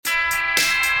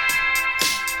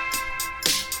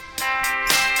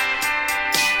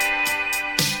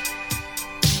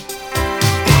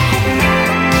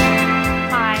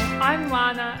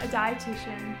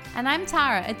dietitian. And I'm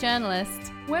Tara, a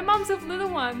journalist. We're mums of little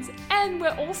ones, and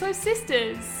we're also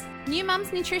sisters. New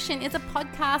Mums Nutrition is a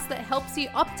podcast that helps you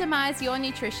optimize your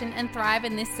nutrition and thrive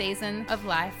in this season of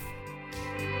life.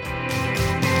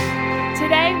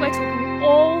 Today, we're talking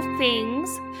all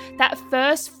things that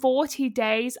first 40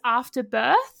 days after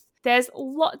birth. There's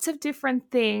lots of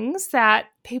different things that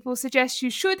people suggest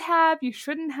you should have, you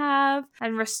shouldn't have,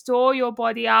 and restore your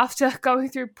body after going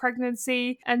through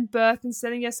pregnancy and birth and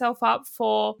setting yourself up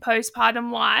for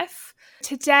postpartum life.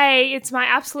 Today, it's my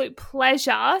absolute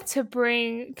pleasure to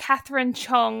bring Catherine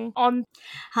Chong on.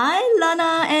 Hi,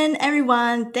 Lana and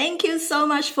everyone. Thank you so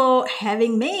much for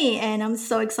having me, and I'm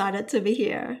so excited to be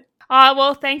here.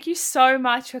 Well, thank you so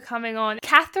much for coming on.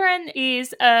 Catherine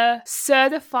is a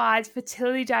certified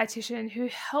fertility dietitian who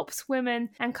helps women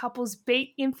and couples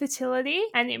beat infertility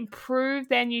and improve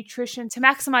their nutrition to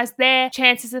maximize their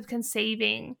chances of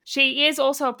conceiving. She is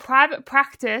also a private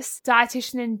practice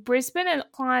dietitian in Brisbane and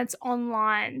clients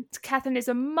online. Catherine is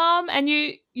a mum, and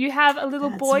you have a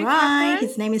little boy, That's right. Catherine?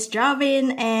 His name is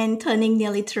Jarvin, and turning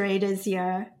nearly 3 this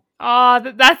year. Oh,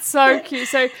 that's so cute.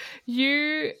 So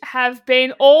you have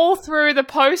been all through the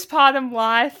postpartum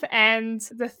life and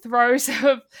the throes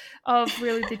of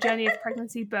really the journey of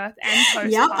pregnancy, birth, and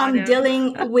postpartum. Yep, I'm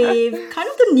dealing with kind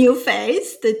of the new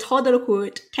phase, the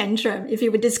toddlerhood tantrum, if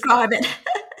you would describe it.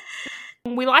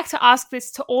 We like to ask this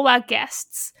to all our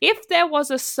guests. If there was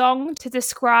a song to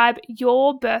describe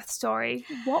your birth story,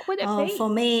 what would it be? For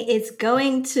me, it's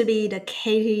going to be the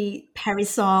Katy Perry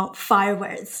song,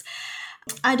 Fireworks.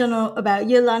 I don't know about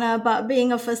you, Lana, but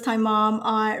being a first-time mom,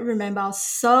 I remember I was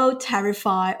so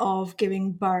terrified of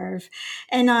giving birth.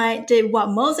 And I did what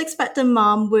most expectant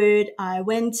mom would. I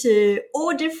went to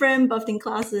all different birthing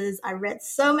classes. I read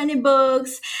so many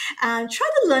books and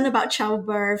tried to learn about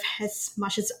childbirth as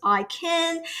much as I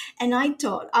can. And I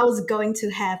thought I was going to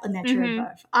have a natural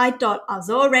birth. I thought I was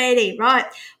all ready, right?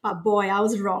 But boy, I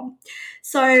was wrong.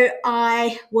 So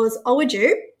I was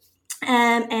overdue.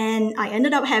 And I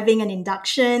ended up having an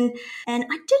induction, and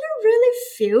I didn't really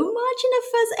feel much in the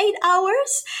first 8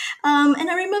 hours. And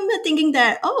I remember thinking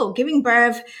that, giving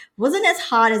birth wasn't as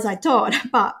hard as I thought,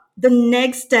 but the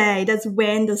next day, that's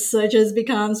when the surges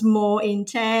becomes more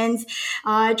intense.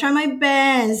 I try my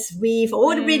best with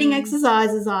all the breathing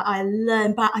exercises I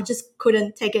learned, but I just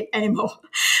couldn't take it anymore.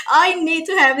 I need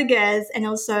to have the gas and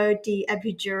also the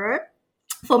epidural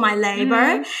for my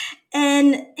labor.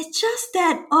 And it's just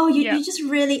that, you just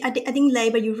really, I think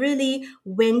labor, you really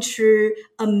went through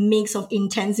a mix of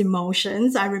intense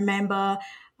emotions. I remember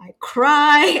I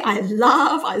cry, I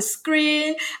laugh, I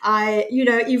scream, I,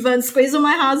 even squeeze on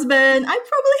my husband. I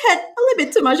probably had a little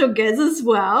bit too much of gas as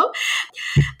well.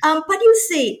 But you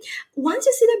see, once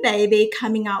you see the baby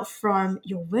coming out from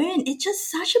your womb, it's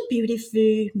just such a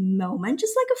beautiful moment,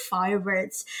 just like a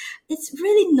fireworks. It's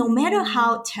really, no matter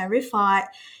how terrified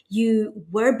you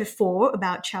were before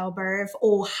about childbirth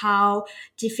or how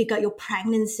difficult your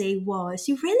pregnancy was,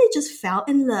 you really just fell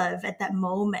in love at that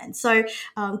moment. So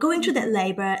going through that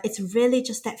labor, it's really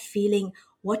just that feeling,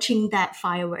 watching that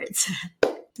fireworks.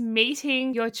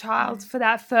 Meeting your child for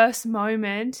that first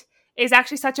moment is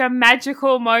actually such a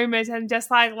magical moment, and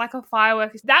just like a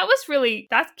firework.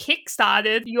 That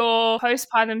kick-started your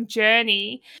postpartum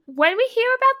journey. When we hear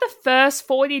about the first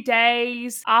 40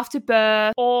 days after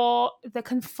birth, or the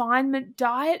confinement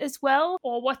diet as well,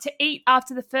 or what to eat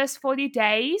after the first 40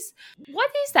 days, what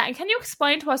is that? Can you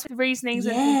explain to us the reasonings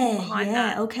and things behind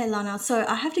that? Okay, Lana. So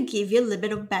I have to give you a little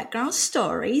bit of background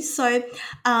story. So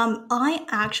I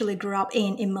actually grew up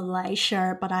in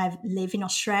Malaysia, but I've lived in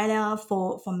Australia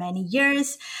for many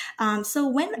years. So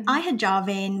when I had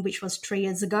Jarvin, which was 3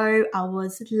 years ago, I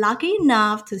was lucky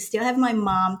enough to still have my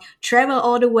mom travel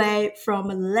all the way from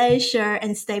Malaysia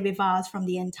and stay with us from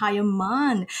the entire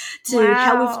month to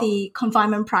help with the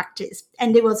confinement practice.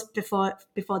 And it was before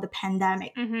the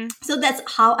pandemic. So that's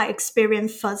how I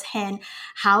experienced firsthand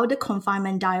how the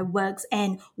confinement diet works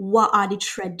and what are the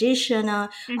traditional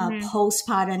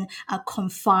postpartum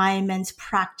confinement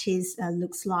practice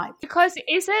looks like. Because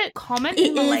is it common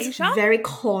in Malaysia? It is very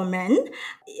common.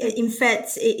 In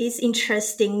fact, it is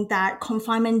interesting that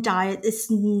confinement diet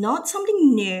is not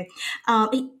something new.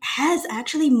 It has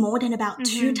actually more than about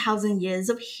 2,000 years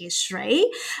of history.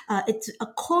 It's a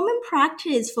common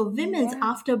practice for women days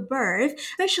after birth,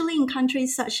 especially in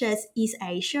countries such as East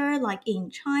Asia, like in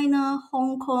China,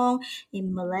 Hong Kong,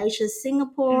 in Malaysia,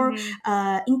 Singapore,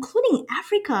 including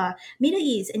Africa, Middle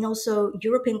East, and also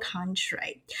European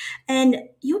country. And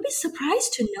you'll be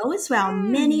surprised to know as well,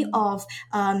 many of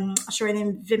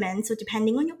Australian women, so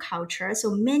depending on your culture,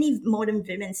 so many modern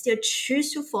women still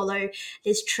choose to follow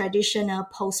this traditional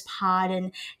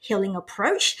postpartum healing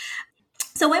approach.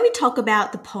 So when we talk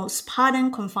about the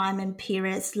postpartum confinement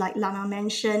periods, like Lana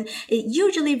mentioned, it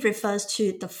usually refers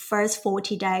to the first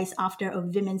 40 days after a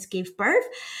woman gives birth.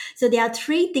 So there are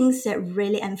three things that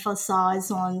really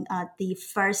emphasize on the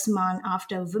first month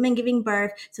after a woman giving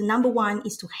birth. So number one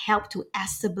is to help to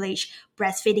establish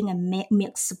breastfeeding and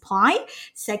milk supply.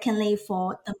 Secondly,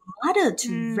 for the mother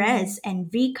to rest and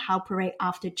recuperate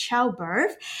after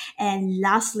childbirth. And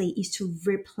lastly is to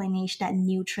replenish that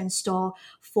nutrient store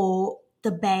for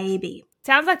the baby.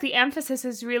 Sounds like the emphasis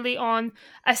is really on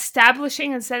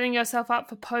establishing and setting yourself up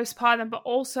for postpartum, but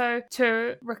also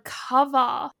to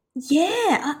recover.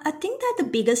 Yeah, I think that the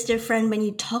biggest difference when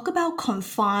you talk about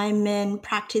confinement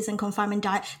practice and confinement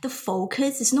diet, the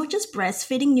focus is not just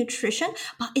breastfeeding nutrition,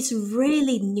 but it's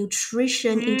really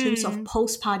nutrition in terms of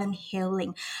postpartum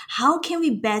healing. How can we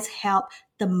best help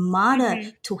the mother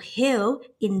to heal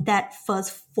in that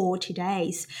first 40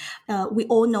 days. We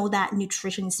all know that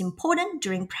nutrition is important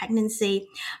during pregnancy,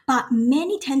 but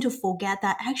many tend to forget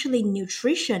that actually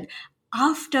nutrition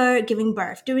after giving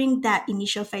birth, during that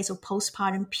initial phase of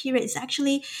postpartum period, is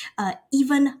actually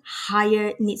even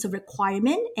higher needs of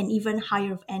requirement and even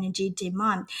higher of energy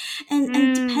demand. And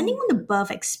depending on the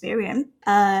birth experience,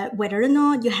 whether or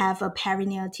not you have a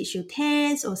perineal tissue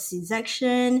tears or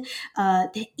C-section,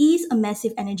 there is a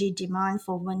massive energy demand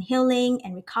for wound healing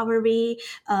and recovery,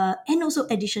 and also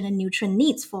additional nutrient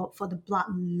needs for the blood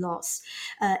loss.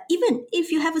 Even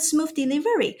if you have a smooth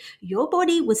delivery, your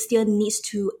body will still need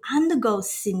to undergo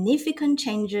significant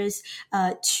changes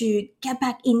to get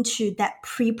back into that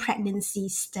pre-pregnancy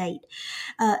state.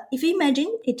 If you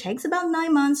imagine it takes about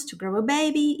 9 months to grow a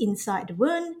baby inside the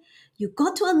womb, you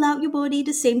got to allow your body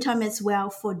the same time as well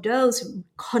for those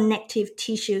connective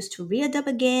tissues to readapt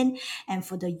again and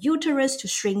for the uterus to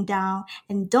shrink down.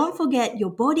 And don't forget,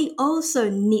 your body also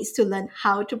needs to learn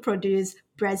how to produce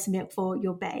breast milk for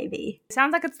your baby. It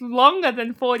sounds like it's longer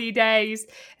than 40 days.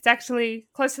 It's actually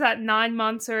close to that 9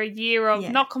 months or a year of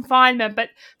not confinement, but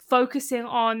focusing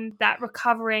on that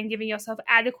recovery and giving yourself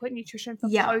adequate nutrition for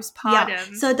postpartum. Yeah.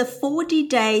 So the 40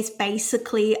 days,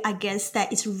 basically, I guess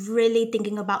that is really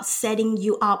thinking about setting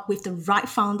you up with the right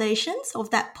foundations of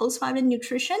that postpartum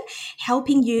nutrition,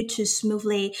 helping you to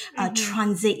smoothly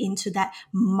transit into that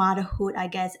motherhood, I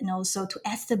guess, and also to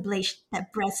establish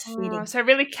that breastfeeding. So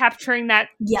really capturing that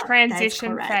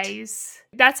transition phase.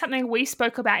 That's something we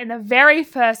spoke about in the very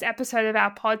first episode of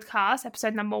our podcast.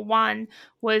 Episode number 1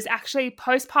 was actually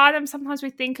postpartum. Sometimes we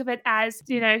think of it as,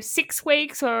 6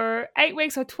 weeks or 8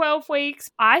 weeks or 12 weeks.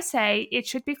 I say it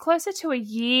should be closer to a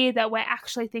year that we're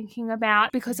actually thinking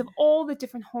about because of all the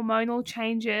different hormonal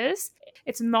changes.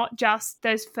 It's not just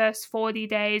those first 40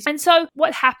 days. And so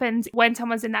what happens when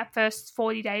someone's in that first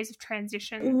 40 days of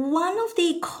transition? One of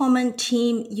the common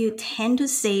themes you tend to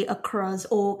see across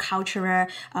all cultural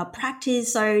practice,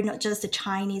 so not just the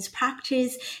Chinese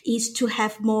practice, is to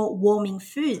have more warming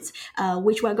foods,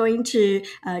 which we're going to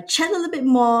chat a little bit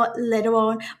more later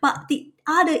on. But the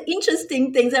other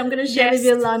interesting things I'm going to share with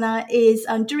you, Lana, is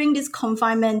during this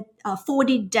confinement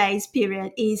 40 days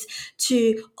period is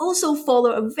to also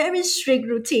follow a very strict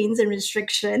routines and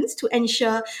restrictions to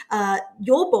ensure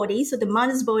your body, so the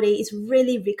mother's body, is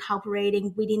really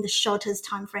recuperating within the shortest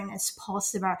time frame as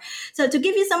possible. So to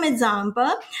give you some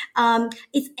example,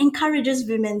 it encourages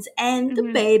women and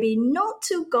the baby not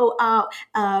to go out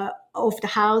of the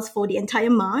house for the entire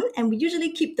month, and we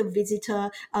usually keep the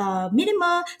visitor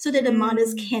minimal so that the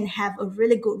mothers can have a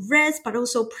really good rest, but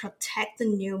also protect the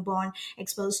newborn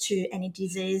exposed to any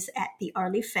disease at the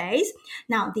early phase.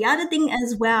 Now, the other thing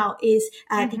as well is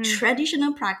the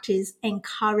traditional practice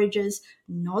encourages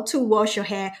not to wash your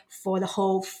hair for the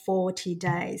whole 40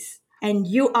 days. And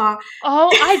you are... Oh,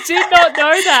 I did not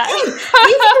know that. If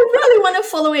you really want to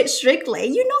follow it strictly,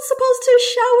 you're not supposed to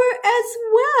shower as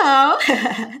well.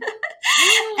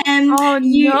 And no,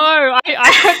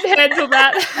 I couldn't handle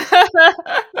that.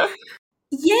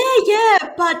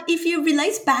 Yeah, but if you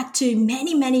relate back to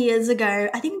many years ago,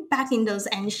 I think back in those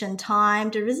ancient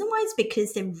times, the reason why is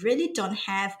because they really don't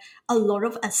have a lot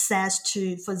of access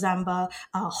to, for example,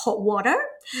 hot water.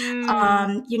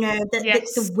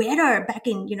 The weather back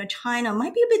in, China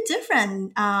might be a bit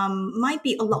different, might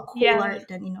be a lot cooler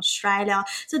than in Australia.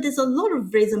 So there's a lot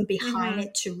of reason behind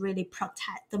it to really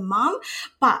protect the mom.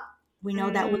 But We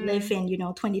know that we live in,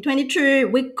 2022.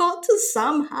 We got to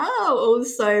somehow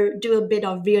also do a bit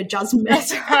of readjustment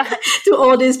That's right. to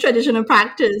all this traditional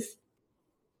practice.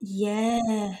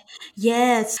 Yeah,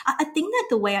 yes. I think that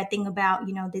the way I think about,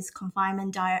 this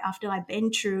confinement diet after I've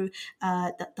been through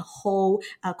the whole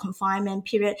confinement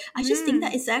period, I just think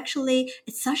that it's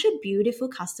such a beautiful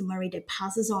customary that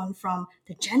passes on from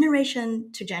the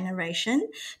generation to generation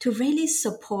to really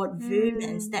support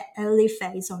women's that early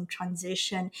phase of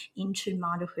transition into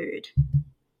motherhood.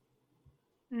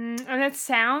 And it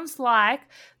sounds like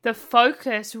the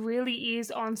focus really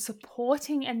is on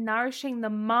supporting and nourishing the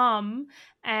mum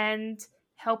and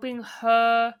helping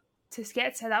her to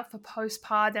get set up for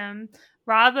postpartum,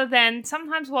 rather than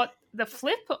sometimes what the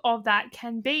flip of that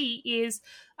can be is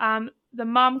the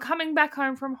mum coming back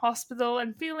home from hospital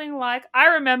and feeling like, I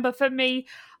remember for me,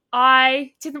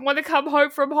 I didn't want to come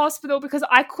home from hospital because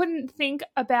I couldn't think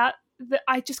about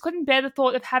I just couldn't bear the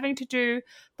thought of having to do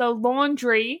the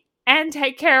laundry and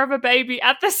take care of a baby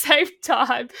at the same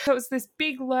time. So it was this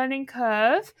big learning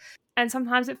curve. And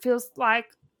sometimes it feels like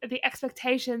the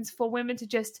expectations for women to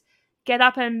just get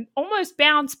up and almost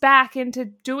bounce back into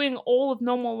doing all of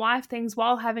normal life things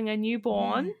while having a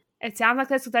newborn. It sounds like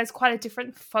there's quite a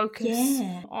different focus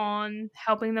on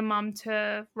helping the mum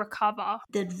to recover.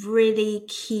 The really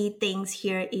key things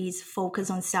here is focus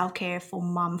on self-care for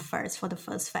mum first, for the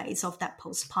first phase of that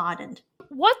postpartum.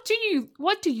 What do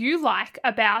you like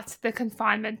about the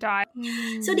confinement diet?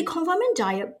 So the confinement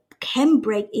diet can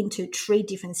break into 3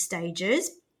 different stages.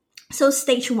 So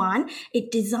stage 1,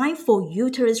 it's designed for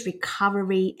uterus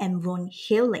recovery and wound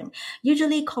healing.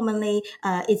 Usually, commonly,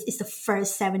 it's the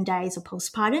first 7 days of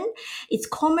postpartum. It's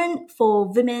common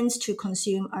for women to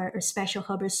consume a special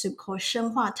herbal soup called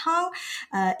生化汤.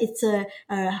 It's a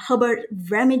herbal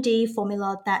remedy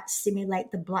formula that stimulates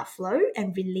the blood flow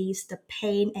and release the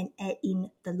pain and add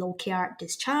in the lochia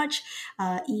discharge.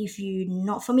 If you're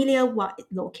not familiar what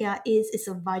lochia is, it's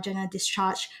a vaginal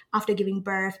discharge after giving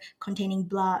birth containing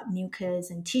blood, mucus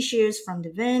and tissues from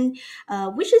the womb,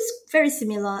 which is very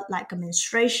similar like a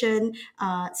menstruation.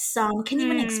 Some can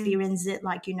even experience it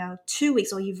 2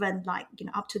 weeks or even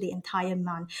up to the entire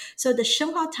month. So the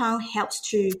生化汤 helps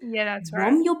to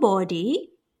warm your body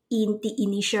in the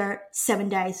initial 7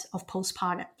 days of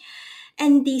postpartum.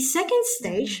 And the second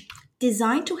stage,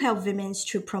 designed to help women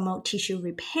to promote tissue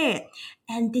repair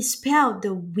and dispel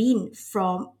the wound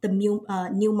from the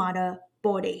new mother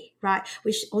body, right?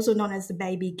 Which also known as the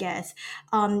baby gas,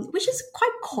 which is quite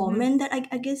common that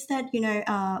I guess that,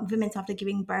 women after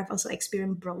giving birth also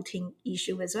experience bloating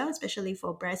issue as well, especially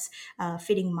for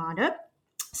breastfeeding mother.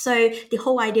 So the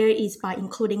whole idea is by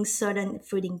including certain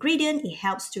food ingredient, it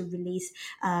helps to release,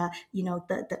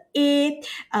 the air.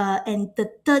 And the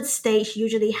third stage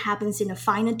usually happens in the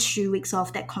final 2 weeks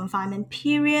of that confinement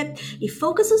period. It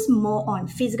focuses more on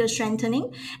physical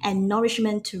strengthening and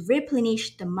nourishment to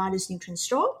replenish the mother's nutrient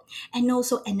store and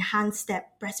also enhance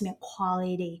that breast milk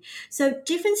quality. So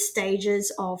different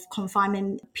stages of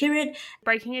confinement period.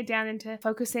 Breaking it down into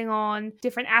focusing on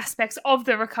different aspects of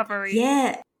the recovery.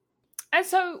 Yeah. And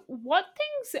so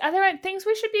are there things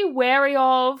we should be wary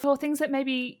of, or things that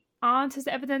maybe aren't as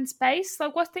evidence-based?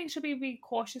 Like what things should we be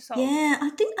cautious of? Yeah, I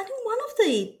think one of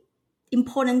the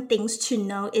important things to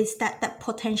know is that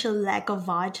potential lack of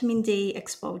vitamin D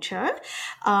exposure.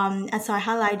 As I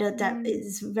highlighted, that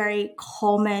is very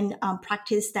common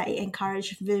practice that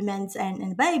encourage women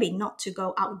and baby not to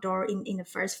go outdoor in the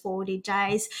first 40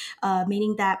 days,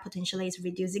 meaning that potentially it's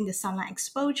reducing the sunlight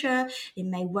exposure. It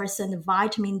may worsen the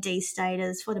vitamin D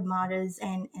status for the mothers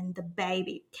and the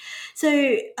baby. So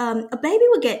a baby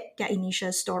will get their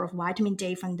initial store of vitamin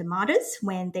D from the mothers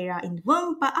when they are in the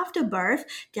womb, but after birth,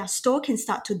 their store can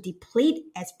start to deplete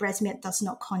as breast milk does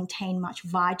not contain much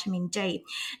vitamin D.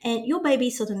 And your baby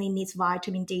certainly needs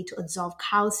vitamin D to absorb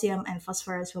calcium and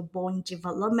phosphorus for bone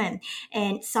development.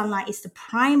 And sunlight is the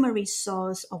primary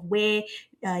source of where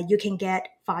you can get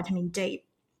vitamin D.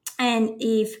 And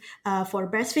if for a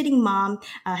breastfeeding mom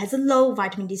has a low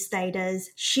vitamin D status,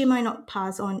 she might not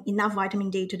pass on enough vitamin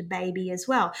D to the baby as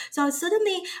well. So I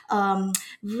certainly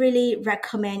really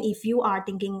recommend, if you are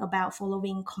thinking about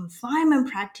following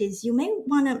confinement practice, you may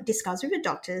want to discuss with your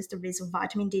doctors the risk of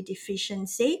vitamin D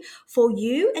deficiency for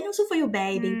you and also for your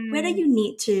baby, whether you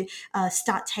need to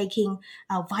start taking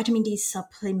vitamin D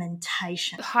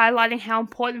supplementation. Highlighting how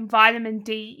important vitamin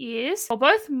D is for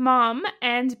both mum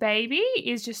and baby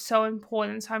is just so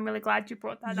important. So I'm really glad you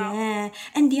brought that up. Yeah.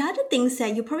 And the other things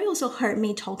that you probably also heard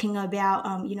me talking about,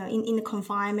 in the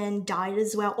confinement diet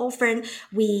as well, often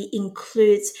we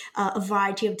include a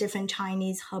variety of different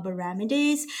Chinese herbal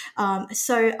remedies.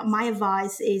 So my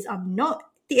advice is I'm not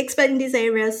the expert in this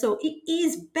area, so it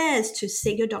is best to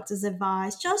seek your doctor's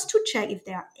advice just to check if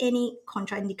there are any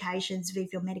contraindications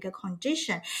with your medical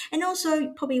condition. And also,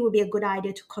 probably would be a good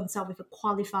idea to consult with a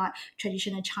qualified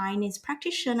traditional Chinese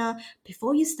practitioner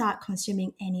before you start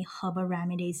consuming any herbal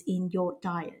remedies in your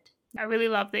diet. I really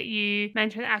love that you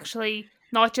mentioned actually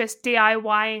not just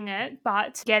DIYing it,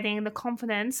 but getting the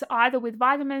confidence either with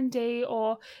vitamin D,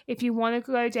 or if you want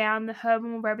to go down the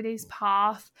herbal remedies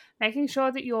path, making sure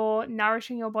that you're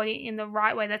nourishing your body in the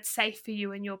right way that's safe for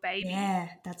you and your baby. Yeah,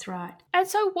 that's right. And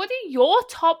so what are your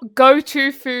top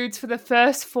go-to foods for the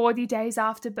first 40 days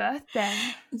after birth then?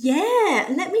 Yeah,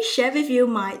 let me share with you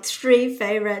my 3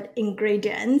 favorite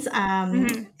ingredients.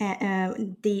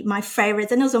 My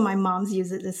favorites, and also my mom's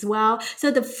use it as well.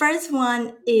 So the first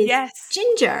one is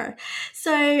ginger.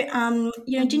 So,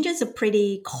 ginger is a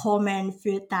pretty common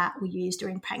food that we use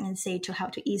during pregnancy to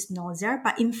help to ease nausea.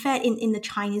 But in fact, in the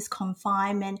Chinese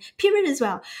confinement period as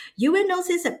well, you will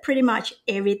notice that pretty much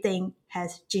everything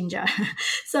has ginger.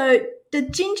 So the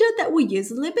ginger that we use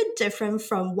is a little bit different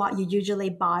from what you usually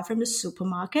buy from the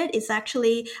supermarket. It's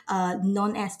actually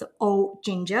known as the old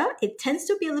ginger. It tends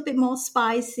to be a little bit more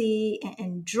spicy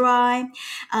and dry.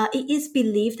 It is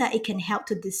believed that it can help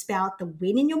to dispel the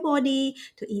wind in your body,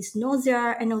 to ease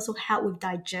nausea, and also help with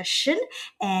digestion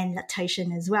and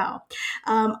lactation as well.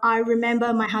 I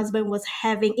remember my husband was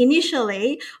having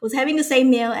the same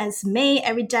meal as me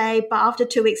every day, but after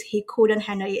 2 weeks, he couldn't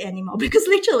handle it anymore because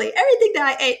literally everything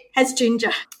that I ate has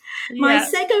ginger. My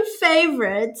second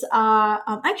favorites are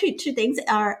actually 2 things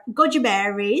are goji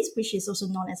berries, which is also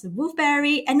known as the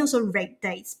wolfberry, and also red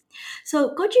dates.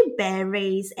 So goji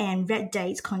berries and red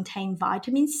dates contain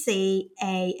vitamin C,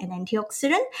 A, and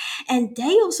antioxidant, and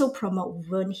they also promote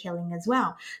wound healing as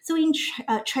well. So in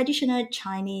traditional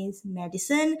Chinese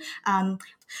medicine,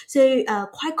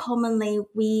 quite commonly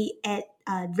we add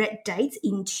red dates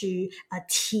into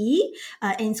tea,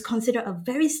 and it's considered a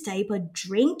very stable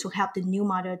drink to help the new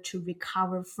mother to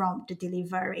recover from the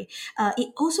delivery.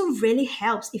 It also really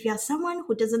helps if you are someone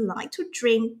who doesn't like to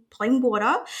drink plain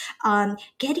water.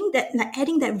 Adding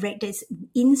that red dates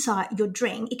inside your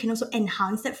drink, it can also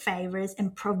enhance that flavors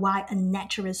and provide a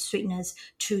natural sweetness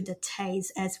to the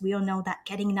taste, as we all know that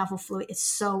getting enough of fluid is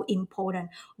so important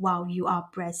while you are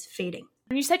breastfeeding.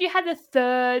 And you said you had a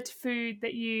third food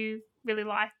that you really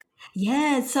like.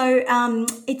 Yeah, so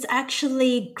it's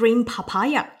actually green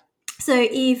papaya. So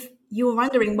if you're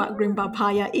wondering what green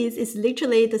papaya is, it's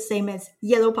literally the same as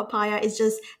yellow papaya. It's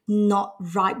just not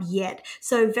ripe yet.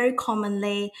 So very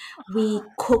commonly, we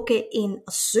cook it in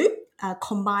a soup,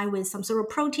 combined with some sort of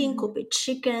protein, cooked with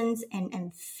chickens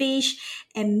and fish.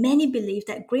 And many believe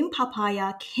that green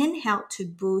papaya can help to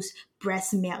boost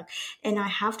breast milk. And I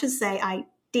have to say, I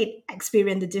did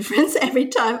experience the difference every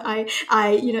time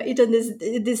I eaten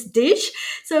this dish.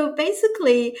 So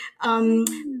basically,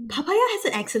 papaya has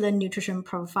an excellent nutrition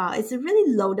profile. It's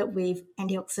really loaded with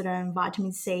antioxidant,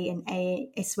 vitamin C and A,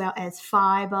 as well as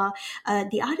fiber.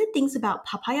 The other things about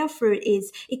papaya fruit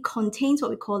is it contains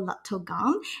what we call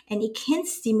lactogalm, and it can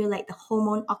stimulate the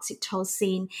hormone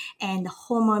oxytocin and the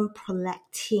hormone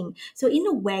prolactin. So in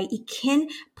a way, it can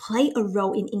play a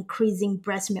role in increasing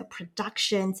breast milk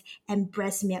production and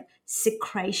breast milk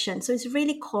secretion. So it's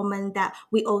really common that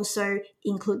we also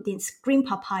include this green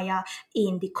papaya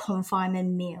in the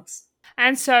confinement meals.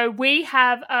 And so we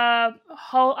have a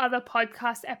whole other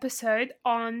podcast episode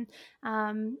on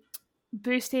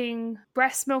boosting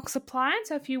breast milk supply.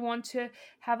 So if you want to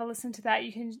have a listen to that,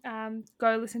 you can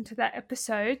go listen to that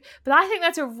episode. But I think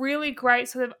that's a really great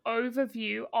sort of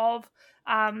overview of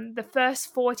the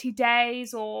first 40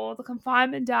 days or the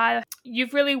confinement diet.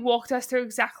 You've really walked us through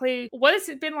exactly what has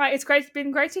it been like. It's been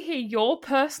great to hear your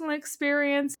personal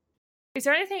experience. Is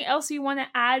there anything else you want to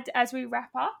add as we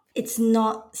wrap up? It's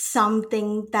not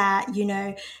something that,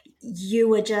 you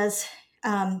were just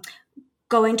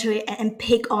go into it and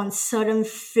pick on certain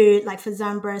food, like for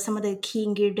example, some of the key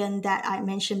ingredients that I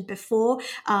mentioned before.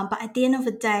 But at the end of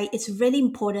the day, it's really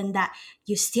important that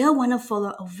you still want to follow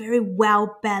a very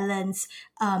well-balanced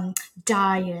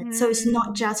diet. So it's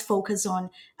not just focused on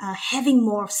having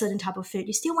more of certain type of food.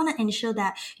 You still want to ensure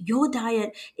that your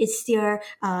diet is still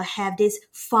have this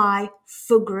 5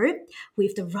 food group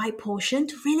with the right portion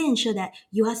to really ensure that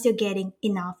you are still getting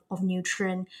enough of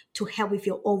nutrient to help with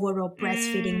your overall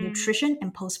breastfeeding nutrition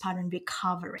and postpartum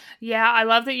recovery. Yeah, I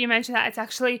love that you mentioned that. It's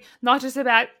actually not just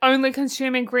about only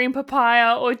consuming green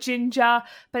papaya or ginger,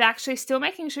 but actually still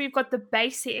making sure you've got the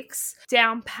basics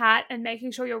down pat and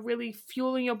making sure you're really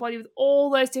fueling your body with all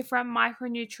those different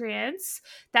micronutrients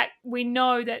that we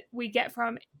know that we get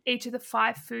from each of the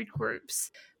 5 food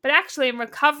groups. But actually in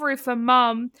recovery for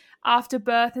mum after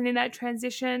birth and in that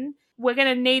transition, we're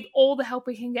going to need all the help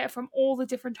we can get from all the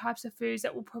different types of foods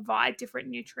that will provide different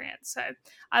nutrients. So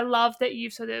I love that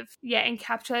you've sort of,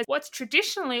 encapsulated what's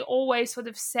traditionally always sort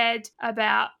of said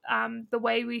about the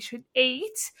way we should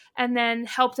eat, and then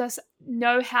helped us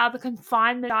know how the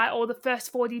confinement diet or the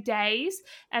first 40 days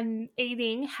and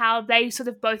eating, how they sort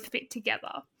of both fit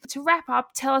together. To wrap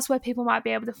up, tell us where people might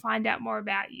be able to find out more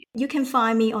about you. You can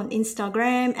find me on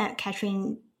Instagram at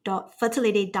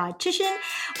Katherine.fertility dietitian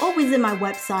or visit my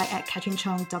website at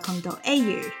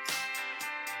katherinechong.com.au.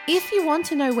 If you want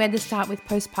to know where to start with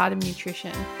postpartum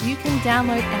nutrition, you can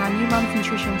download our New Mums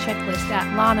Nutrition Checklist at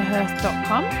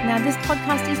lanahurst.com. Now, this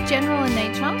podcast is general in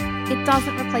nature. It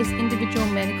doesn't replace individual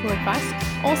medical advice.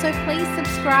 Also, please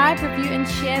subscribe, review, and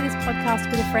share this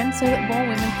podcast with a friend so that more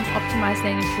women can optimize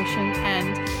their nutrition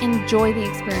and enjoy the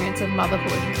experience of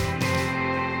motherhood.